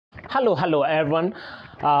Hello everyone.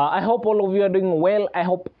 I hope all of you are doing well. I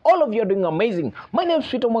hope all of you are doing amazing. My name is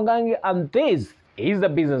Peter Mwangangi and this is the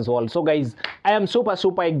business world. So guys, I am super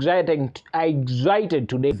excited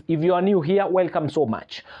today. If you are new here, welcome so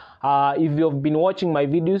much. If you have been watching my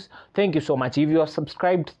videos, thank you so much. If you are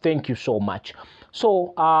subscribed, thank you so much.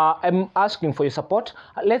 So I'm asking for your support.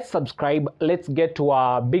 Let's subscribe. Let's get to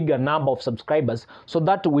a bigger number of subscribers so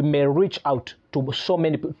that we may reach out to so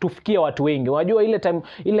many, tufikie watu wengi. Unajua ile time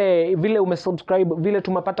ile vile umesubscribe, vile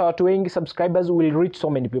tumepata watu wengi, subscribers will reach so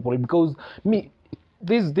many people because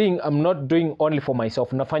this thing I'm not doing only for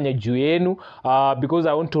myself. Nafanya juu yenu because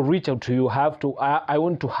I want to reach out to you. I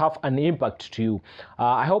want to have an impact to you.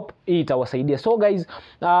 I hope hii itawasaidia. So guys,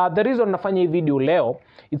 the reason nafanya hii video leo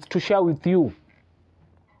it's to share with you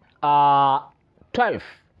 12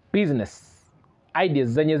 business ideas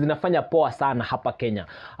zenye zinafanya poa sana hapa Kenya.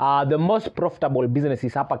 The most profitable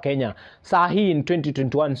businesses hapa Kenya saa hii in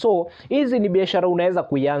 2021. So hizi ni biashara unaweza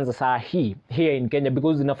kuianza saa hii here in Kenya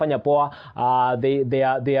because zinafanya poa.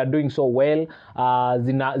 They are doing so well.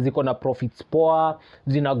 Ziko na profits poa,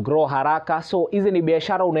 zina grow haraka. So hizi ni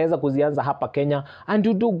biashara unaweza kuzianza hapa Kenya and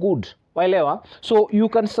you do good. Waelewa? So you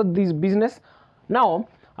can start this business now.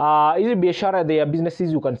 Hizi biashara, they are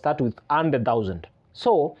businesses you can start with 100,000.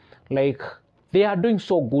 So like they are doing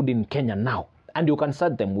so good in Kenya now and you can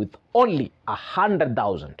start them with only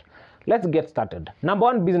 100,000. Let's get started. Number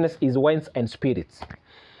one business is wines and spirits.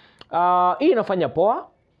 Hii inafanya poa.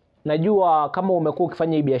 Najua kama umekuwa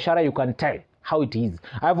ukifanya hii biashara, you can tell how it is.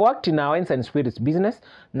 I've worked in a wines and spirits business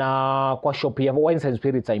na kwa shop ya wines and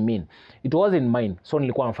spirits it wasn't mine, so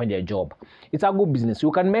nilikuwa nafanya job. It's a good business.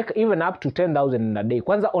 You can make even up to 10,000 in a day.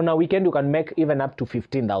 Kwanza on a weekend you can make even up to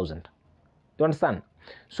 15,000. You understand?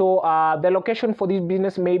 So the location for this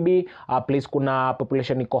business maybe a place kuna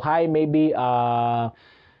population iko high, maybe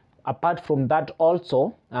apart from that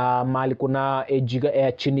also mahali kuna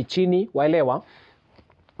chini waelewa,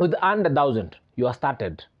 with 100,000 you are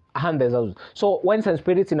started 100,000. So wines and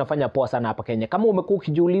spirits inafanya poa sana hapa Kenya. Kama umekuwa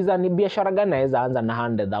ukijiuliza ni biashara gani naweza anza na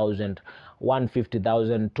 100,000,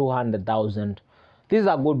 150,000, 200,000, this is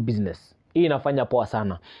a good business. Hii inafanya poa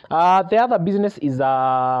sana. The other business is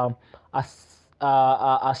a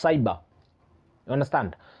cyber. You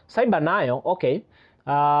understand? Cyber nayo, okay.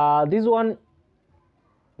 This one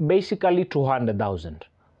basically 200,000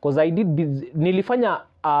 because nilifanya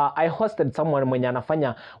I hosted someone mwenye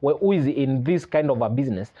anafanya who is in this kind of a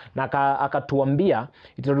business na akatuambia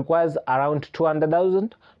it requires around 200,000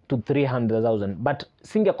 to 300,000, but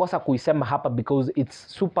singekosa kuisema hapa because it's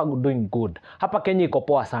super doing good. Hapa Kenya iko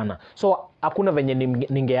poa sana, so hakuna venye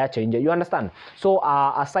ningeacha nje. You understand? So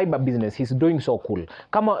a cyber business is doing so cool.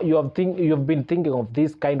 Kama you've been thinking of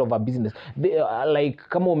this kind of a business, like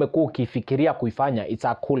kama umekuwa ukifikiria kuifanya, it's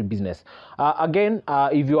a cool business. Again,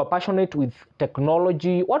 if you are passionate with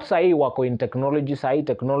technology, what sahi wako in technology, sahi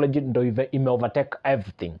technology ndo ime overtake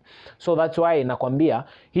everything. So that's why nakwambia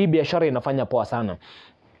hii biashara inafanya poa sana.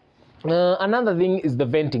 Another thing is the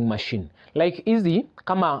vending machine. Like easy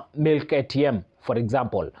kama milk ATM for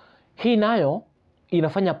example. Hii nayo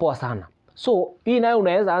inafanya poa sana. So hii nayo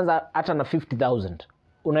unaweza anza hata na 50,000.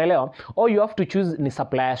 Unaelewa? All you have to choose ni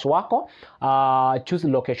suppliers wako, choose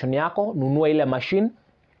location yako, nunua ile machine,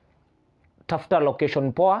 tafuta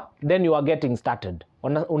location poa, then you are getting started.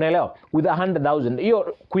 Unaelewa? With 100,000.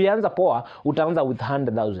 Hiyo kuianza poa utaanza with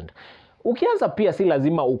 100,000. Ukianza pia si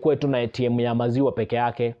lazima ukue tu na ATM ya maziwa peke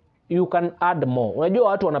yake. You can add more. Unajua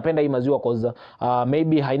watu wanapenda hii maziwa cause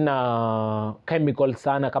maybe haina chemicals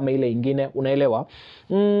sana kama ile ingine, unaelewa?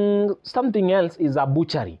 Something else is a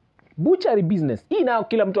butchery business. Hii nayo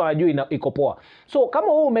kila mtu anajua iko poa. So kama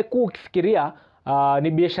wewe umekuwa ukifikiria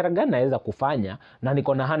ni biashara gani naweza kufanya na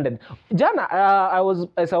niko na 100 jana,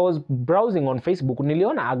 as I was browsing on Facebook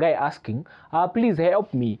niliona a guy asking please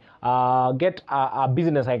help me get a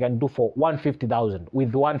business I can do for 150,000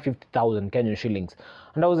 with 150,000 Kenyan shillings,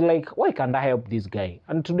 and I was like, why can't I help this guy?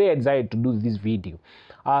 And today I decided to do this video.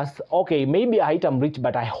 Okay, maybe I'm rich,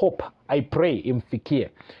 but I pray imfikie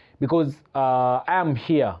because I am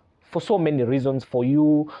here for so many reasons, for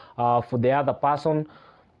you, for the other person.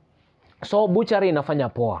 So butchery inafanya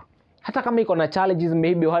poa. Hata kama iko na challenges,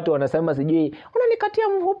 maybe watu wanasema sijui unanikatia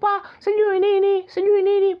mfupa, sijui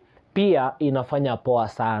nini. Pia inafanya poa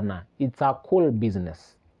sana. It's a cool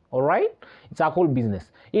business. Alright? It's a cool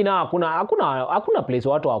business. Hakuna place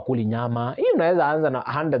watu wakuli nyama. Hii unaweza anza na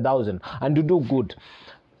 100,000 and you do good.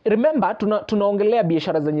 Remember, tunaongelea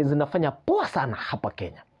biashara zenye zinafanya poa sana hapa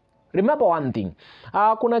Kenya. Remember one thing.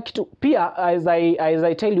 Kuna kitu pia, as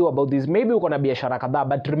I tell you about this, maybe uko na biashara kadhaa,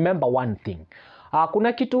 but remember one thing.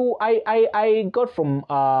 Kuna kitu I got from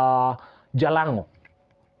Jalango.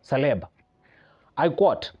 celeb. I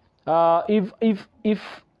quote,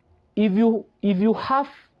 if you have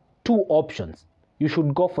two options, you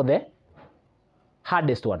should go for the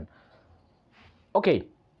hardest one. Okay,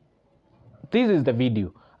 this is the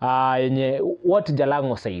video what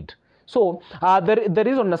Jalango said. So the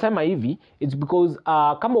reason nasema hivi it's because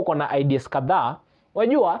kama uko na ideas kadhaa,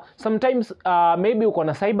 wajua sometimes maybe uko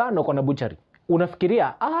na cyber na uko na butchery,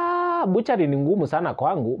 unafikiria butchery ni ngumu sana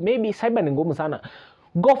kwangu, maybe cyber ni ngumu sana.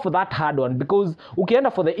 Go for that hard one, because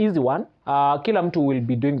ukienda for the easy one, kila mtu will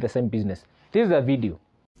be doing the same business. This is a video.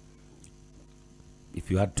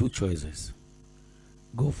 If you had two choices,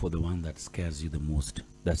 go for the one that scares you the most.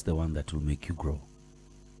 That's the one that will make you grow.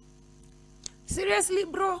 Seriously,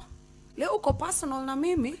 bro? Leo uko personal na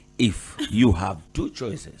mimi? If you have two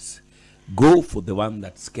choices, go for the one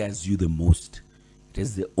that scares you the most. It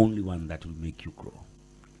is the only one that will make you grow.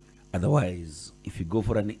 Otherwise, if you go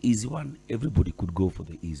for an easy one, everybody could go for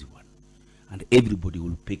the easy one. And everybody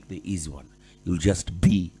will pick the easy one. You'll just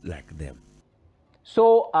be like them.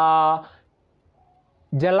 So,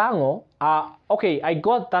 Jalango, okay, I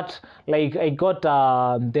got that, like, I got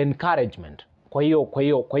the encouragement. Kwa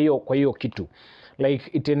hiyo kitu. Like,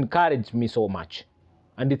 it encouraged me so much.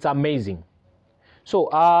 And it's amazing. So,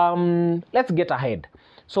 let's get ahead.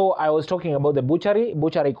 So, I was talking about the butchery.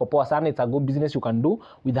 Butchery iko poa sana. It's a good business you can do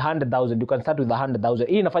with 100,000. You can start with 100,000.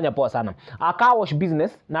 Hii inafanya poa sana. A car wash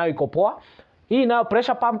business, now iko poa. Hii now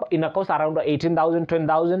pressure pump ina cost around 18,000,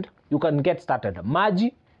 20,000. You can get started.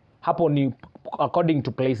 Maji, hapo ni according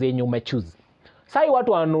to place yenye umechoose. Sai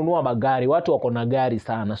watu wanunua magari, watu wako na gari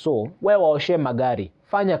sana. So, wewe waoshe magari,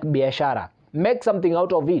 fanya biashara, make something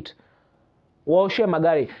out of it. Waoshe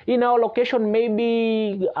magari. In our location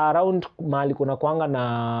maybe around mahali kuna kuanga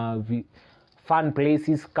na fun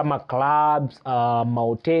places kama clubs,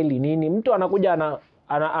 mahoteli nini. Mtu anakuja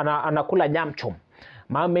anakula nyamchom.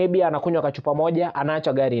 Maybe anakunywa kachupa moja,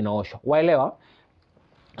 anaacha gari inaoshwa. Waelewa?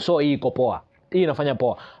 So hii iko poa. Hii inafanya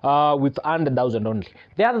poa with 100,000 only.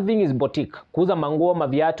 The other thing is boutique. Kuuza manguo,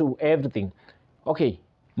 maviatu, everything. Okay,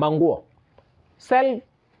 manguo. Sell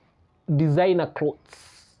designer clothes.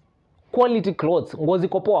 Quality clothes. Nguo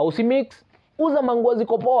ziko poa. Usimix. Uza manguo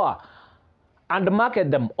ziko poa. And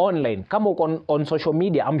market them online. Kama uko on social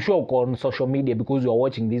media. I'm sure uko on social media because you are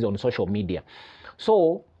watching this on social media.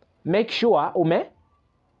 So, make sure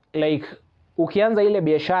like ukianza ile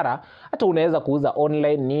biashara hata unaweza kuuza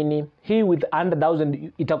online nini. Hii with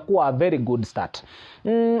 100,000 itakuwa a very good start.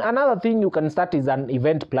 Another thing you can start is an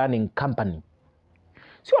event planning company.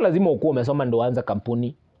 Sio lazima ukuwe umesoma ndio anza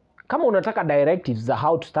kampuni. Kama unataka directives za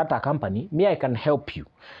how to start a company, me I can help you.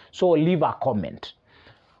 So leave a comment.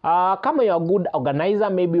 Kama you are good organizer,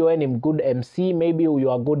 maybe you are a good MC, maybe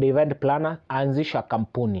you are a good event planner, anzisha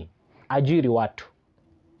kampuni. Ajiri watu.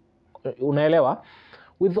 Unaelewa?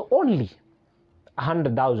 With only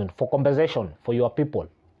 100,000 for compensation for your people.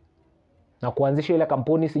 Na kuanzisha ile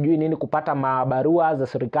kampuni sijui nini, kupata mabarua za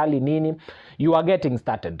serikali nini, you are getting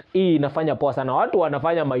started. Hii inafanya poa sana. Watu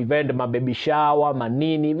wanafanya ma-event, ma-baby shower,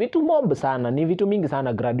 manini, vitu mob sana, ni vitu mingi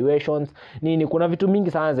sana, graduations, nini, kuna vitu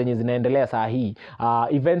mingi sana zenye zinaendelea saa hii.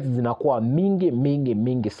 Events zinakuwa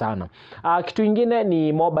mingi sana. Kitu ingine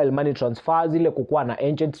ni mobile money transfer, zile kukuwa na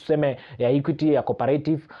agent, tuseme ya Equity, ya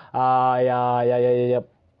Cooperative, ya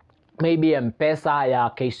maybe M-Pesa, ya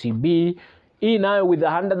KCB. Hii nayo with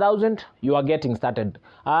 100,000 you are getting started.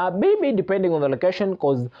 Maybe depending on the location,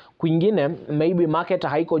 because kwingine maybe market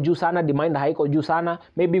haiko juu sana, demand haiko juu sana,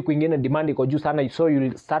 maybe kwingine demand iko juu sana, so you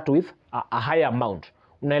will start with a higher amount.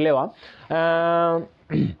 Unaelewa?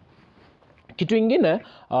 Kitu ingine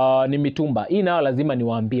ni mitumba. Hii nayo lazima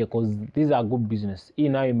niwaambie because these are good business. Hii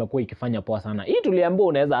nayo imekuwa ikifanya poa sana. Hii tuliambiwa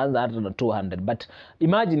unaweza anza hata na 200, but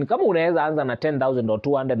imagine kama unaweza anza na 10,000 or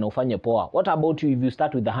 200 na ufanye poa. What about you if you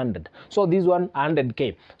start with 100? So this one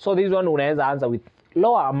 100k. So this one unaweza anza with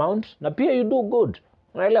lower amount na pia you do good.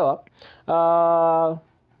 Unaelewa?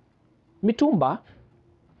 Mitumba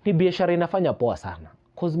ni biashara inafanya poa sana.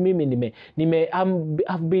 Cause mimi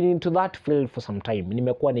I've been into that field for some time.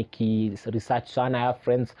 Nimekuwa research sana. I have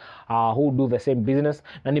friends who do the same business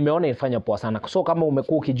na nimeona ifanya poa sana. So kama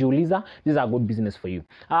umekuwa ukijiuliza, this is a good business for you.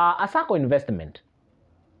 A sacco investment.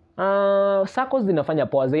 Saccos zinafanya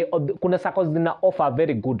poa. Kuna saccos zina offer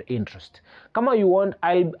very good interest. Kama you want,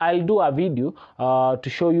 I'll do a video to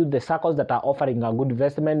show you the saccos that are offering a good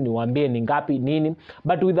investment. Niwaambie ni ngapi nini.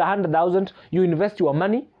 But with 100,000 you invest your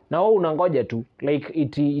money. Na wewe unangoja tu, like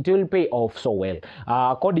it will pay off so well.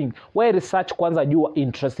 According where research kwanza jua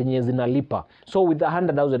interest yenye zinalipa. So with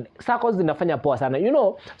 100,000 saccos zinafanya poa sana. You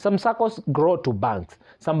know, some saccos grow to banks.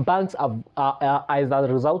 Some banks are as a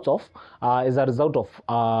result of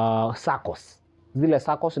saccos. zile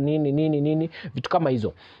SACCOS nini vitu kama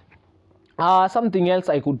hizo. Something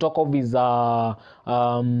else I could talk of is a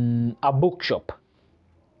bookshop.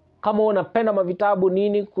 Kama unapenda mavitabu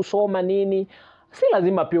nini, kusoma nini, si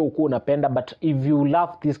lazima pia ukuwe unapenda, but if you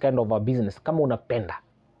love this kind of a business, kama unapenda,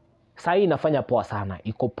 sahi inafanya poa sana,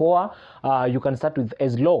 iko poa. You can start with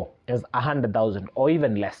as low as 100,000 or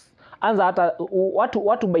even less. Anza hata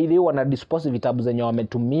watu by the way wana dispose vitabu zenye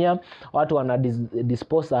wametumia, watu wana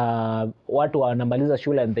dispose watu wanamaliza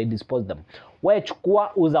shule and they dispose them. Wewe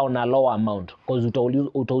chukua, uza on a low amount, because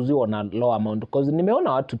utauziwa on a low amount, because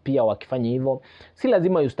nimeona watu pia wakifanya hivyo. Si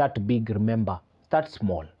lazima you start big, remember, start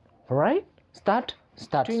small. Alright? Start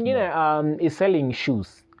small. Kingine is selling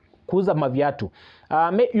shoes, kuuza maviatu.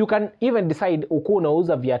 You can even decide uko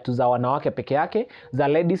unauza viatu za wanawake peke yake, za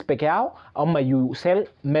ladies peke yao, ama you sell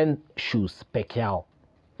men shoes peke yao.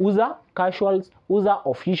 Uza casuals, uza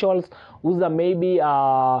officials, uza maybe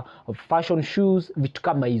fashion shoes, vitu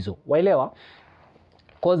kama hizo. Waelewa?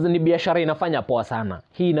 Cause ni biashara inafanya poa sana.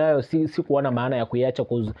 Hii nayo si kuona maana ya kuiacha,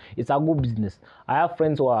 cause it's a good business. I have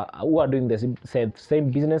friends who are doing the same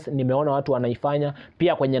business. Nimeona watu wanaifanya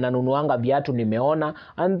pia kwenye nanunuanga viatu, nimeona,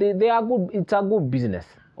 and they are good. It's a good business,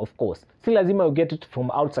 of course. Si lazima you get it from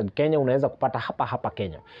outside Kenya, unaweza kupata hapa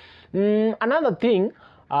Kenya. Another thing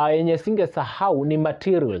yenye singesahau ni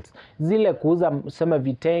materials. Zile kuuza sema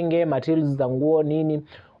vitenge, materials za nguo nini.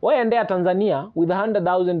 Wewe endea Tanzania with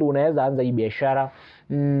 100,000 unaweza anza hii biashara.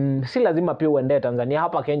 Si lazima pia uende Tanzania,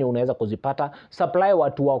 hapa Kenya unaweza kuzipata. Supply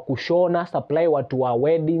watu wa kushona, supply watu wa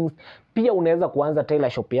weddings. Pia unaweza kuanza tailor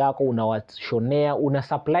shop yako, unawashonea, una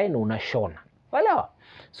supply na unashona. Elewa?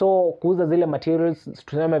 So kuuza zile materials,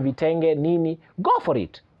 tuseme vitenge nini, go for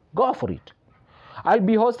it. I'll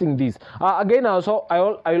be hosting this. Again,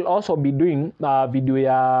 I'll also be doing video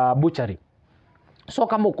ya butchery. So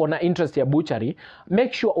kama uko na interest ya butchery,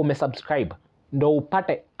 make sure umesubscribe ndo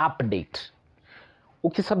upate update.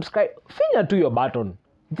 Ukisubscribe, finya tu your button.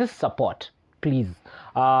 This support, please.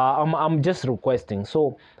 I'm just requesting.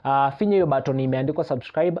 So finya your button imeandikwa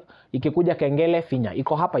subscribe, ikikuja kengele finya.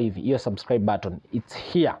 Iko hapa hivi, hiyo subscribe button. It's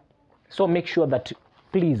here. So make sure that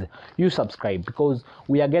please you subscribe, because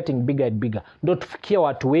we are getting bigger and bigger. Ndo tufikie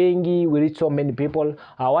watu wengi, we reach so many people.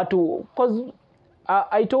 Because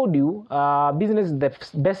I told you, business is the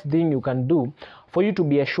best thing you can do for you to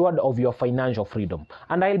be assured of your financial freedom.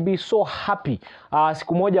 And I'll be so happy.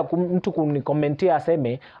 Siku moja mtu kunikomentia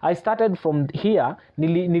aseme, I started from here,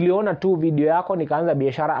 niliona tu video yako, nikaanza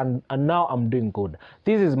biashara, and now I'm doing good.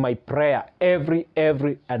 This is my prayer every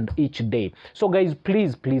and each day. So guys,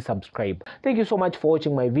 please subscribe. Thank you so much for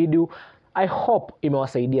watching my video. I hope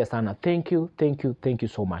imewasaidia sana. Thank you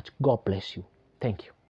so much. God bless you. Thank you.